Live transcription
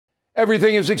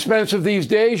Everything is expensive these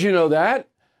days, you know that.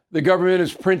 The government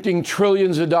is printing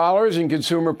trillions of dollars and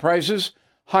consumer prices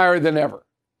higher than ever.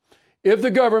 If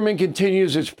the government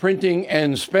continues its printing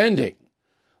and spending,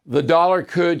 the dollar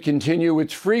could continue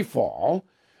its free fall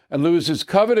and lose its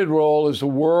coveted role as the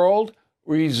world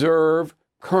reserve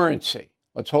currency.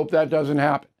 Let's hope that doesn't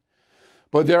happen.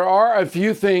 But there are a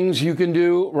few things you can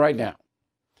do right now.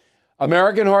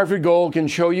 American Hartford Gold can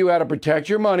show you how to protect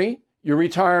your money, your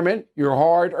retirement, your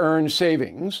hard-earned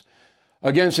savings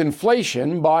against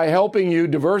inflation by helping you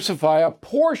diversify a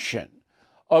portion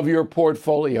of your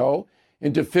portfolio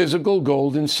into physical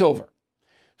gold and silver.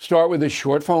 Start with a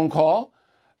short phone call,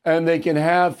 and they can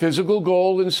have physical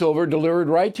gold and silver delivered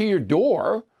right to your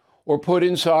door or put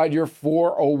inside your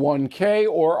 401k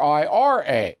or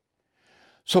IRA.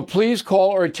 So please call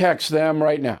or text them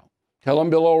right now. Tell them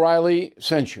Bill O'Reilly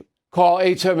sent you. Call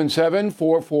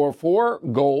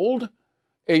 877-444-GOLD,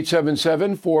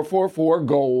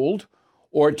 877-444-GOLD,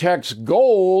 or text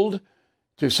GOLD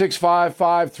to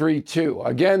 65532.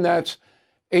 Again, that's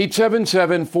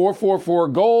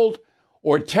 877-444-GOLD,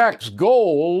 or text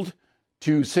GOLD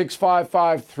to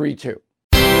 65532.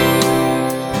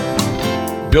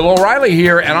 Bill O'Reilly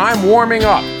here, and I'm warming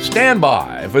up. Stand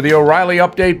by for the O'Reilly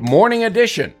Update Morning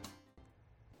Edition.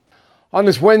 On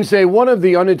this Wednesday, one of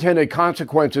the unintended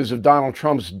consequences of Donald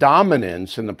Trump's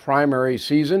dominance in the primary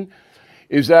season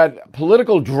is that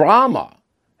political drama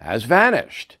has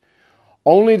vanished.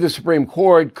 Only the Supreme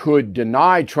Court could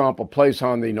deny Trump a place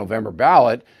on the November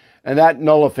ballot, and that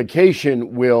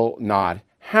nullification will not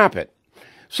happen.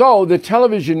 So the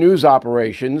television news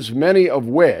operations, many of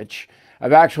which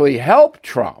have actually helped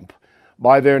Trump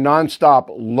by their nonstop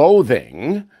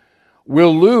loathing,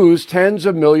 will lose tens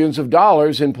of millions of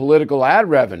dollars in political ad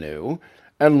revenue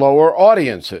and lower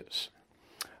audiences.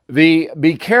 The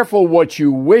be careful what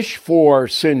you wish for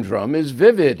syndrome is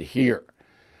vivid here.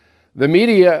 The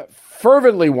media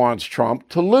fervently wants Trump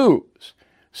to lose,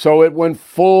 so it went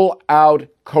full out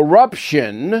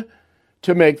corruption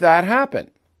to make that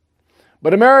happen.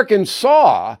 But Americans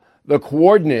saw the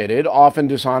coordinated, often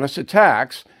dishonest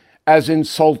attacks as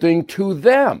insulting to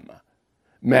them.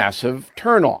 Massive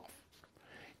turnoff.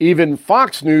 Even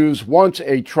Fox News, once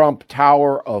a Trump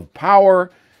tower of power,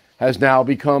 has now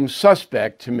become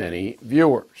suspect to many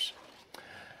viewers.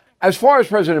 As far as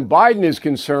President Biden is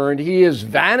concerned, he is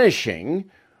vanishing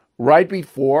right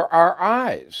before our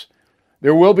eyes.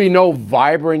 There will be no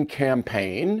vibrant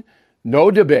campaign, no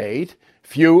debate,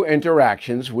 few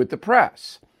interactions with the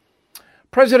press.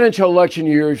 Presidential election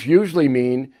years usually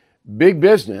mean big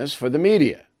business for the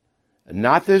media.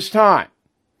 Not this time.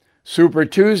 Super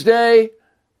Tuesday?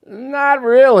 Not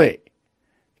really.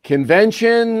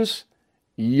 Conventions?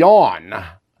 Yawn.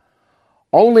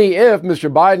 Only if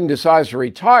Mr. Biden decides to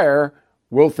retire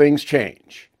will things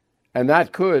change. And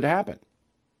that could happen.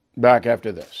 Back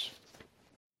after this.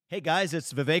 Hey guys,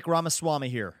 it's Vivek Ramaswamy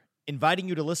here, inviting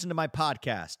you to listen to my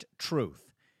podcast,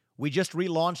 Truth. We just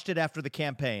relaunched it after the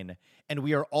campaign, and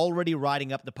we are already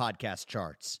riding up the podcast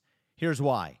charts. Here's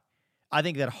why. I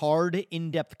think that hard,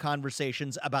 in-depth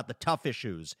conversations about the tough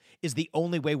issues is the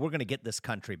only way we're going to get this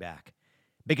country back.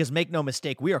 Because make no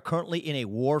mistake, we are currently in a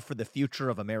war for the future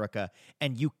of America,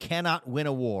 and you cannot win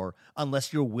a war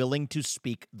unless you're willing to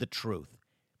speak the truth.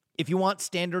 If you want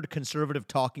standard conservative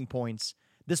talking points,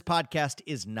 this podcast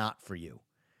is not for you.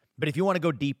 But if you want to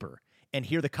go deeper and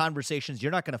hear the conversations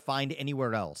you're not going to find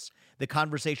anywhere else, the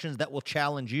conversations that will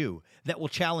challenge you, that will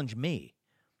challenge me,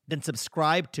 then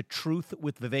subscribe to Truth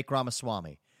with Vivek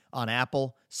Ramaswamy on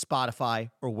Apple,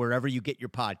 Spotify, or wherever you get your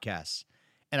podcasts.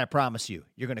 And I promise you,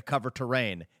 you're going to cover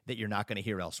terrain that you're not going to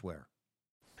hear elsewhere.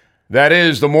 That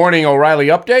is the Morning O'Reilly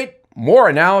Update. More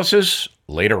analysis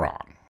later on.